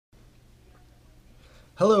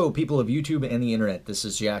Hello, people of YouTube and the internet. This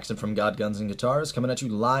is Jackson from God, Guns, and Guitars coming at you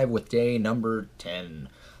live with day number 10.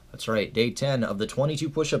 That's right, day 10 of the 22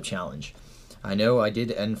 push-up challenge. I know I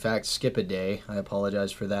did, in fact, skip a day. I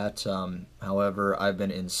apologize for that. However, I've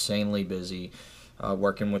been insanely busy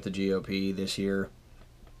working with the G.O.P this year.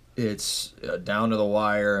 It's down to the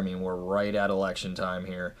wire. I mean, we're right at election time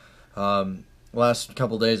here. Last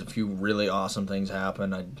couple days, a few really awesome things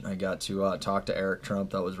happened. I got to talk to Eric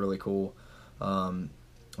Trump. That was really cool.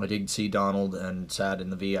 I did see Donald and sat in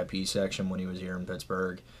the VIP section when he was here in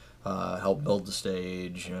Pittsburgh. Helped build the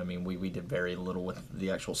stage. I mean, we did very little with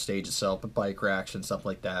the actual stage itself, but bike racks and stuff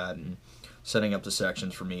like that, and setting up the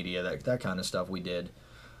sections for media, that kind of stuff we did.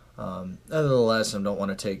 Nevertheless, I don't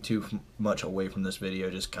want to take too much away from this video,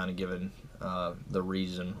 just kind of giving the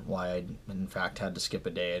reason why I, in fact, had to skip a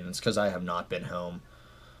day, and it's because I have not been home.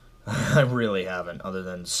 I really haven't, other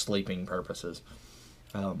than sleeping purposes.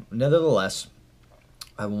 Nevertheless,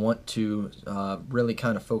 I want to really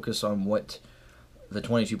kind of focus on what the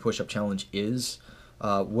 22 push-up challenge is.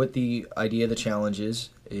 What the idea of the challenge is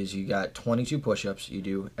you got 22 push-ups you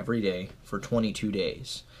do every day for 22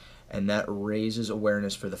 days. And that raises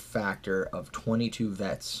awareness for the factor of 22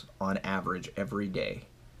 vets on average every day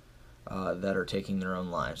that are taking their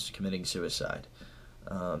own lives, committing suicide,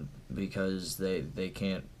 because they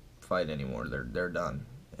can't fight anymore. They're done.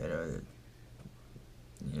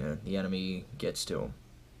 The enemy gets to them,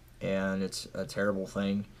 and it's a terrible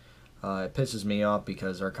thing. It pisses me off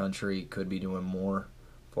because our country could be doing more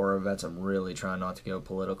for our vets. I'm really trying not to go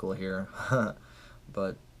political here,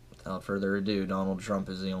 but without further ado, Donald Trump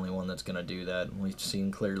is the only one that's going to do that. We've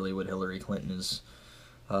seen clearly what Hillary Clinton is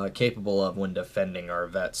capable of when defending our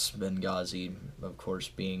vets, Benghazi, of course,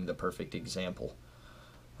 being the perfect example.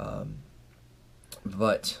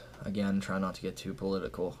 But, again, try not to get too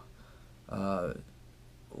political.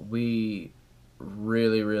 We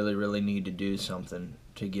really need to do something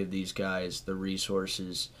to give these guys the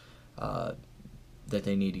resources that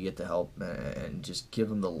they need to get the help, and just give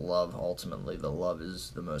them the love. Ultimately, the love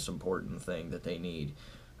is the most important thing that they need,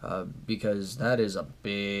 because that is a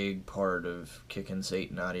big part of kicking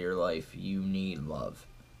Satan out of your life. You need love,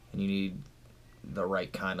 and you need the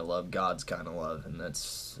right kind of love, God's kind of love, and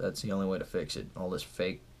that's the only way to fix it. All this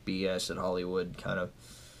fake BS that Hollywood kind of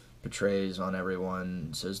portrays on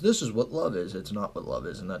everyone, says this is what love is. It's not what love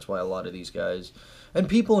is, and that's why a lot of these guys and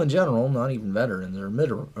people in general, not even veterans,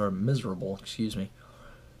 are miserable. Excuse me.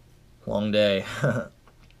 Long day.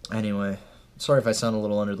 Anyway, sorry if I sound a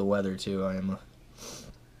little under the weather too. I am.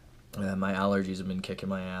 My allergies have been kicking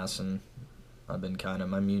my ass, and I've been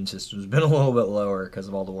my immune system's been a little bit lower because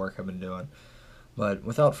of all the work I've been doing. But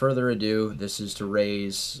without further ado, this is to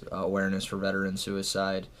raise awareness for veteran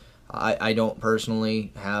suicide. I don't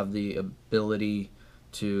personally have the ability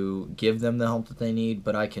to give them the help that they need,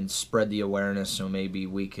 but I can spread the awareness, so maybe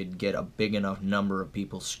we could get a big enough number of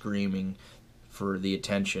people screaming for the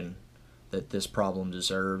attention that this problem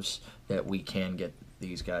deserves, that we can get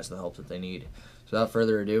these guys the help that they need. So without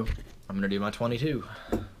further ado, I'm going to do my 22.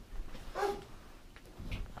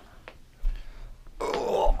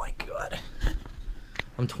 Oh my god.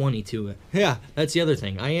 I'm 22. Yeah, that's the other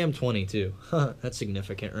thing. I am 22. That's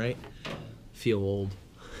significant, right? Feel old.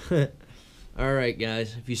 Alright,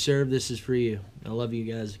 guys. If you serve, this is for you. I love you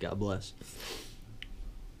guys. God bless.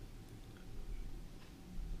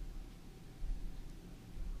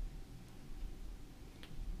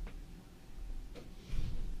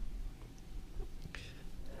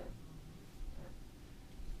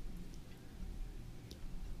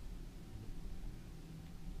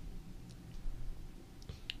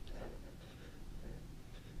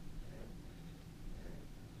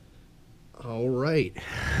 All right.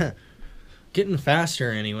 Getting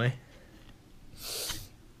faster anyway.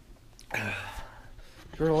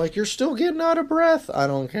 You're like, you're still getting out of breath. I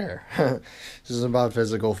don't care. This is about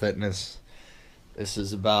physical fitness. This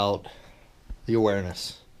is about the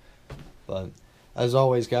awareness. But as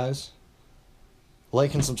always, guys,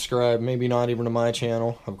 like and subscribe. Maybe not even to my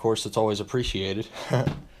channel. Of course, it's always appreciated.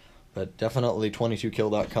 But definitely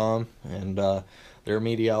 22kill.com and their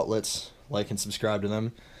media outlets. Like and subscribe to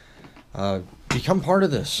them. Become part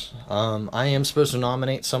of this. I am supposed to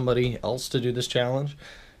nominate somebody else to do this challenge.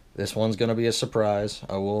 This one's going to be a surprise.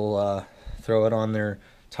 I will throw it on their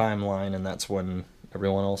timeline, and that's when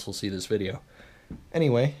everyone else will see this video.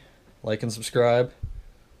 Anyway, like and subscribe.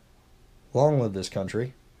 Long live this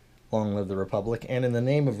country. Long live the Republic. And in the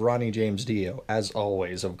name of Ronnie James Dio, as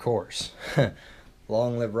always, of course.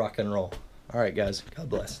 Long live rock and roll. Alright, guys. God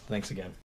bless. Thanks again.